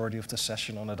the majority of the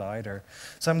session on it either.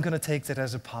 So I'm going to take that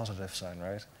as a positive sign,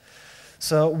 right?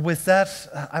 So with that,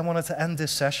 I wanted to end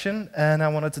this session, and I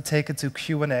wanted to take it to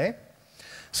Q&A.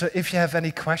 So if you have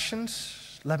any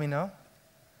questions, let me know.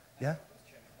 Yeah?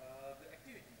 The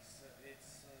activities,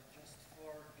 it's just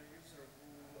for the user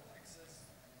who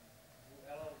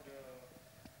allow the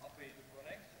API to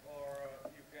connect, or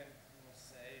you can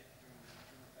say to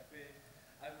API,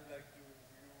 I would like to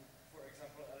view, for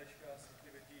example, Alishka's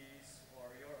activities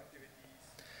or your activities.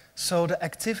 So the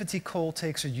activity call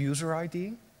takes a user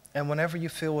ID, and whenever you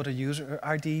fill with a user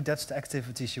ID, that's the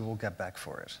activities you will get back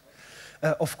for it.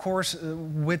 Of course,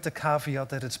 with the caveat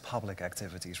that it's public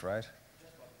activities, right?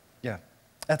 Yeah,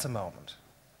 at the moment.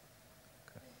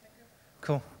 Okay.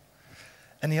 Cool.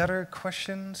 Any other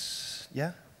questions?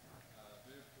 Yeah?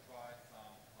 Do you provide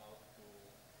some help to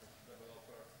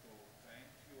developers to change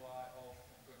UI of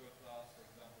Google Class? For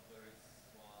example, there is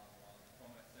one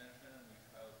Chrome extension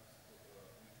which helps to,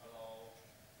 which allows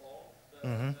all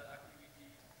the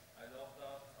activity. I love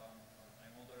that.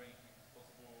 I'm wondering if it's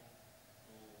possible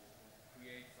to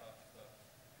create such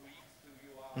tweaks to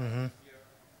UI here.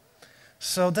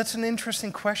 So that's an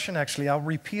interesting question, actually. I'll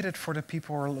repeat it for the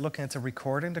people who are looking at the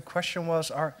recording. The question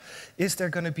was, is there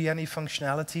going to be any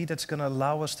functionality that's going to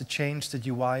allow us to change the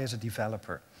UI as a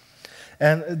developer?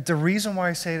 And the reason why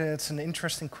I say that it's an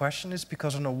interesting question is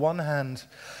because on the one hand,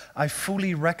 I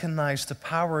fully recognize the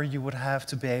power you would have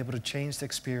to be able to change the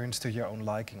experience to your own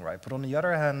liking, right? But on the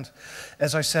other hand,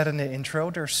 as I said in the intro,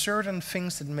 there are certain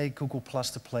things that make Google Plus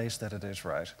the place that it is,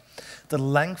 right? The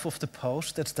length of the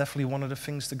post, that's definitely one of the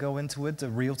things to go into it, the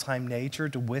real-time nature,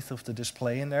 the width of the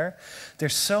display in there.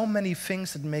 There's so many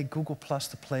things that make Google Plus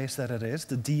the place that it is,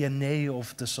 the DNA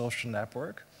of the social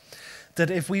network, that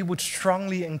if we would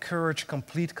strongly encourage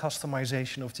complete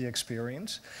customization of the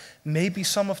experience, maybe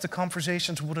some of the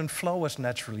conversations wouldn't flow as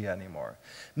naturally anymore.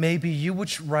 Maybe you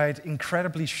would write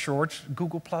incredibly short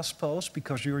Google Plus posts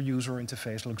because your user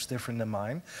interface looks different than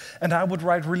mine, and I would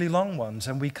write really long ones,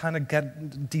 and we kind of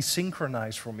get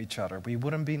desynchronized from each other. We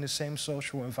wouldn't be in the same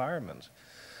social environment.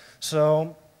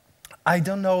 So I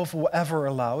don't know if we'll ever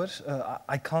allow it.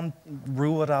 I can't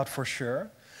rule it out for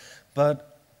sure, but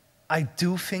I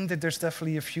do think that there's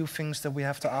definitely a few things that we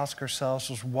have to ask ourselves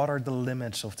is what are the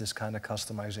limits of this kind of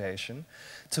customization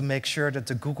to make sure that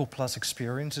the Google Plus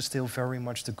experience is still very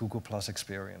much the Google Plus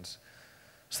experience.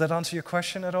 Does that answer your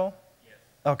question at all? Yes.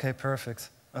 Okay, perfect.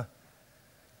 Question is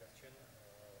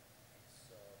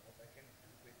what I can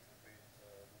do with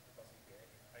Google Plus API.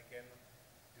 I can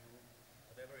do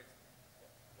whatever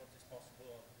what is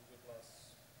possible on Google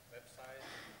Plus website.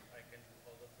 I can do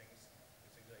all the things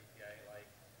using the API like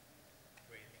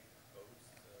creating posts.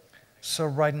 So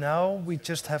right now we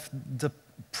just have the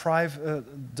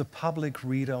public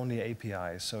read-only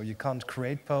API. So you can't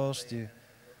create posts. Even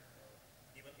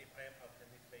if I am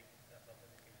authenticated.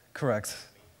 Correct.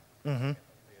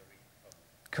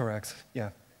 Correct, yeah.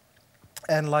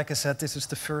 And like I said, this is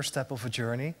the first step of a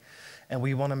journey. And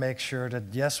we want to make sure that,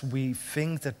 yes, we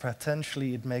think that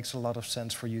potentially it makes a lot of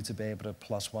sense for you to be able to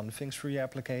 +1 things for your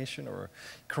application or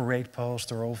create posts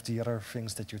or all of the other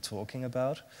things that you're talking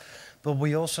about. But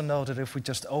we also know that if we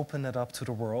just open it up to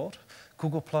the world,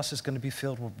 Google Plus is going to be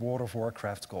filled with World of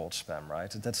Warcraft gold spam,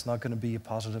 right? That's not going to be a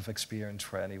positive experience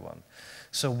for anyone.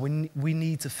 So we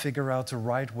need to figure out the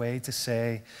right way to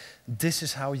say, this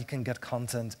is how you can get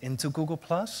content into Google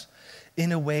Plus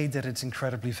in a way that it's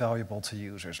incredibly valuable to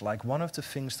users. Like one of the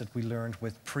things that we learned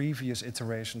with previous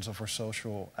iterations of our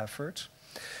social efforts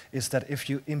is that if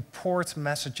you import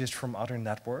messages from other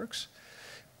networks,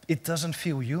 it doesn't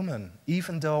feel human.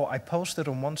 Even though I post it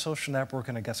on one social network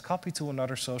and it gets copied to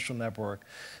another social network,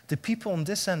 the people on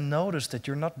this end notice that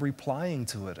you're not replying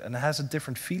to it and it has a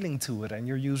different feeling to it and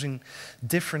you're using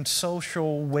different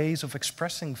social ways of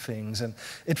expressing things and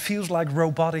it feels like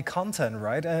robotic content,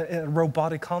 right?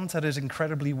 Robotic content is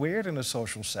incredibly weird in a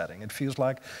social setting. It feels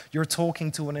like you're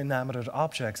talking to an inanimate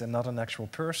object and not an actual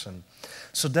person.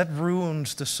 So that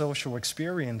ruins the social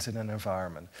experience in an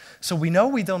environment. So we know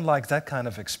we don't like that kind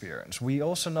of experience. We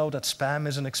also know that spam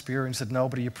is an experience that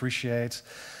nobody appreciates.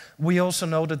 We also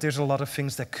know that there's a lot of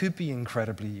things that could be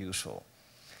incredibly useful.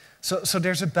 So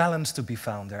there's a balance to be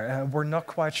found there, and we're not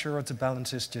quite sure what the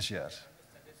balance is just yet.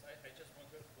 I just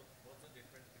wondered what's the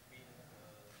difference between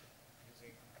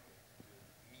using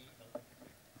the me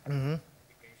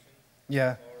application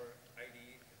Yeah, or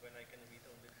ID when I can read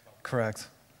only public. correct.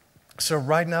 So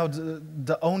right now,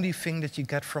 the only thing that you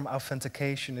get from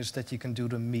authentication is that you can do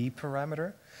the me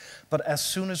parameter. But as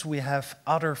soon as we have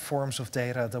other forms of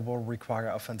data that will require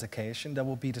authentication, there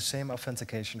will be the same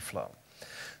authentication flow.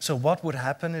 So what would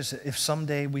happen is if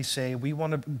someday we say we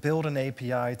want to build an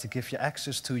API to give you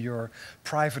access to your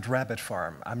private rabbit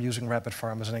farm. I'm using rabbit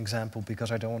farm as an example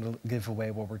because I don't want to give away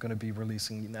what we're going to be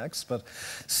releasing next. But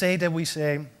say that we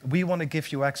say we want to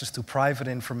give you access to private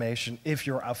information if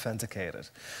you're authenticated.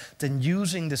 Then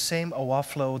using the same OAuth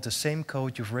flow, the same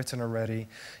code you've written already,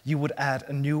 you would add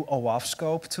a new OAuth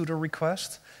scope to the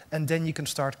request. And then you can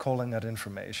start calling that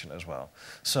information as well.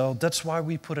 So that's why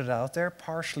we put it out there,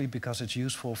 partially because it's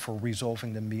useful for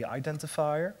resolving the me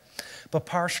identifier, but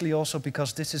partially also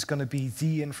because this is going to be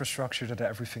the infrastructure that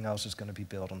everything else is going to be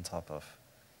built on top of.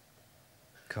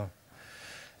 Cool.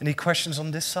 Any questions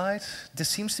on this side? This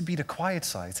seems to be the quiet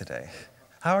side today.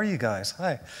 How are you guys?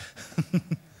 Hi.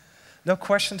 No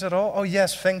questions at all? Oh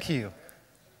yes, thank you.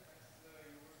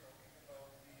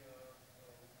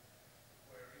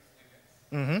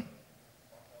 Mm-hmm.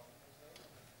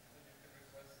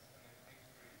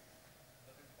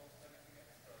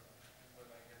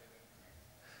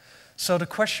 So the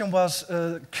question was,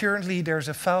 currently there's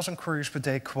 1,000 queries per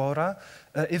day quota.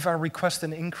 If I request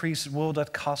an increase, will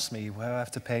that cost me? Will I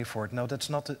have to pay for it? No, that's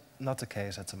not the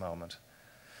case at the moment.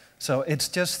 So it's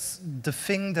just the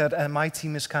thing that, and my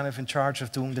team is kind of in charge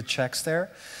of doing the checks there.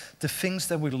 The things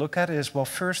that we look at is, well,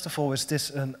 first of all, is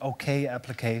this an okay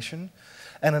application?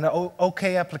 And an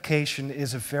okay application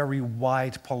is a very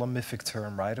wide polymorphic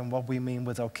term, right? And what we mean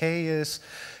with okay is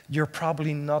you're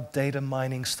probably not data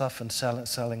mining stuff and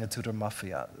selling it to the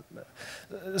mafia.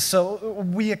 So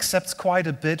we accept quite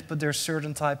a bit, but there's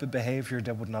certain type of behavior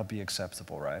that would not be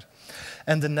acceptable, right?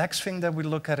 And the next thing that we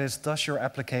look at is, does your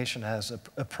application has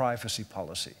a privacy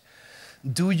policy?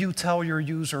 Do you tell your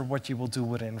user what you will do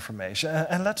with information?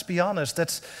 And let's be honest,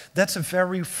 that's a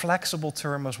very flexible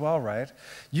term as well, right?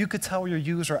 You could tell your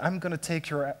user, I'm going to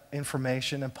take your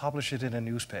information and publish it in a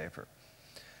newspaper.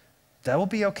 That will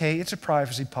be okay, it's a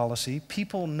privacy policy.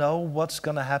 People know what's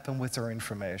going to happen with their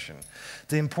information.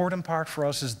 The important part for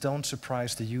us is don't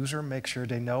surprise the user, make sure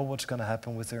they know what's going to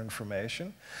happen with their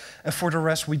information. And for the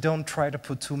rest, we don't try to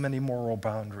put too many moral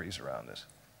boundaries around it.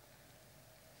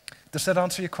 Does that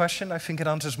answer your question? I think it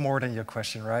answers more than your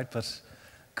question, right? But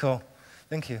cool.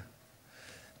 Thank you.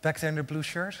 Back there in the blue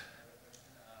shirt.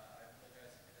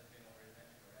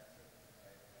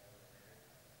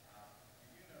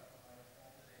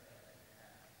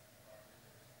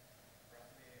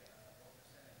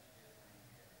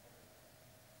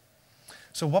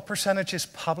 So what percentage is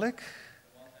public?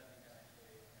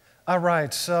 All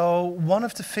right, so one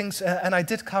of the things, and I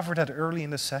did cover that early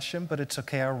in the session, but it's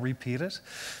okay, I'll repeat it.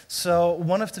 So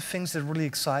one of the things that really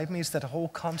excite me is that the whole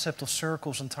concept of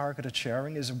circles and targeted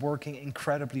sharing is working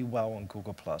incredibly well on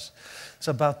Google+.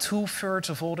 So about 2/3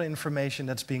 of all the information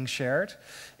that's being shared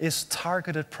is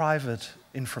targeted private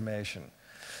information.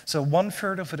 So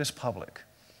 1/3 of it is public.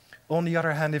 On the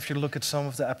other hand, if you look at some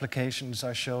of the applications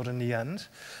I showed in the end,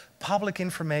 public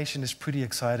information is pretty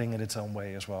exciting in its own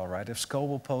way as well, right? If Sko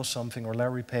will post something, or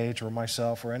Larry Page, or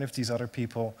myself, or any of these other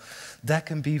people, that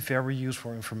can be very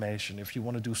useful information. If you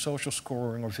want to do social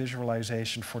scoring or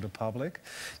visualization for the public,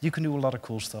 you can do a lot of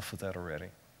cool stuff with that already.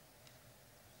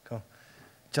 Cool.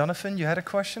 Jonathan, you had a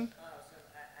question?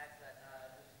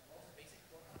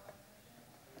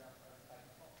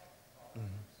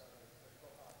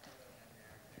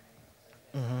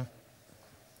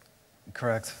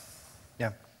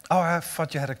 Yeah. Oh, I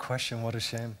thought you had a question. What a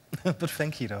shame. But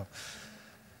thank you, though.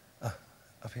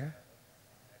 Up here?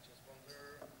 I just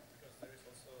wonder, because there is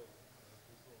also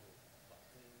Google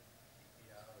button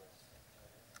API or sometimes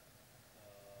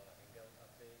Engel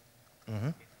API.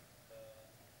 Mm-hmm. If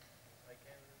I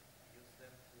can use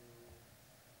them to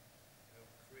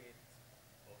create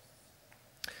posts.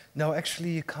 No,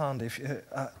 actually you can't.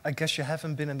 I guess you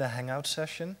haven't been in the Hangout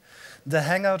session. The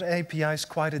Hangout API is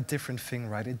quite a different thing,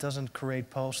 right? It doesn't create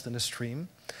posts in a stream.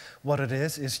 What it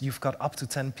is you've got up to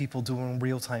 10 people doing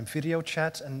real-time video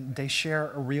chat, and they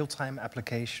share a real-time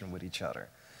application with each other.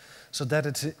 So that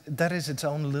is its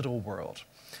own little world.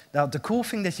 Now, the cool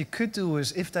thing that you could do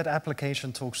is if that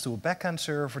application talks to a backend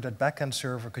server, that backend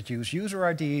server could use user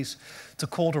IDs to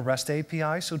call the REST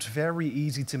API. So it's very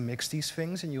easy to mix these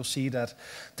things, and you'll see that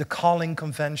the calling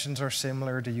conventions are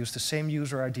similar. They use the same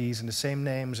user IDs and the same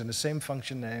names and the same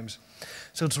function names.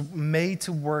 So it's made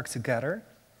to work together.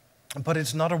 But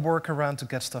it's not a workaround to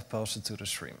get stuff posted to the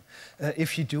stream.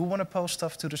 If you do want to post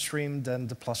stuff to the stream, then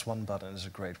the +1 button is a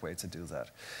great way to do that.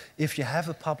 If you have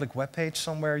a public web page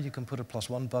somewhere, you can put a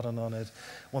 +1 button on it.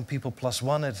 When people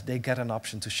 +1 it, they get an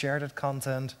option to share that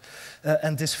content.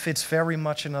 And this fits very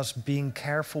much in us being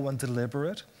careful and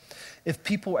deliberate. If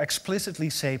people explicitly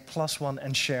say +1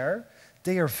 and share,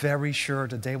 they are very sure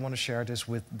that they want to share this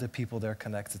with the people they're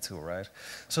connected to, right?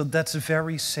 So that's a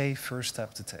very safe first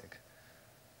step to take.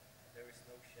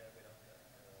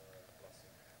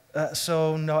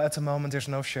 So no, at the moment there's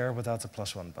no share without the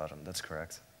 +1 button. That's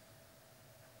correct.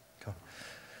 Cool.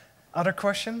 Other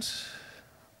questions?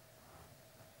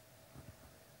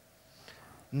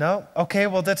 No? Okay,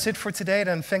 well that's it for today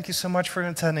then. Thank you so much for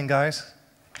attending, guys.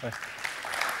 Bye.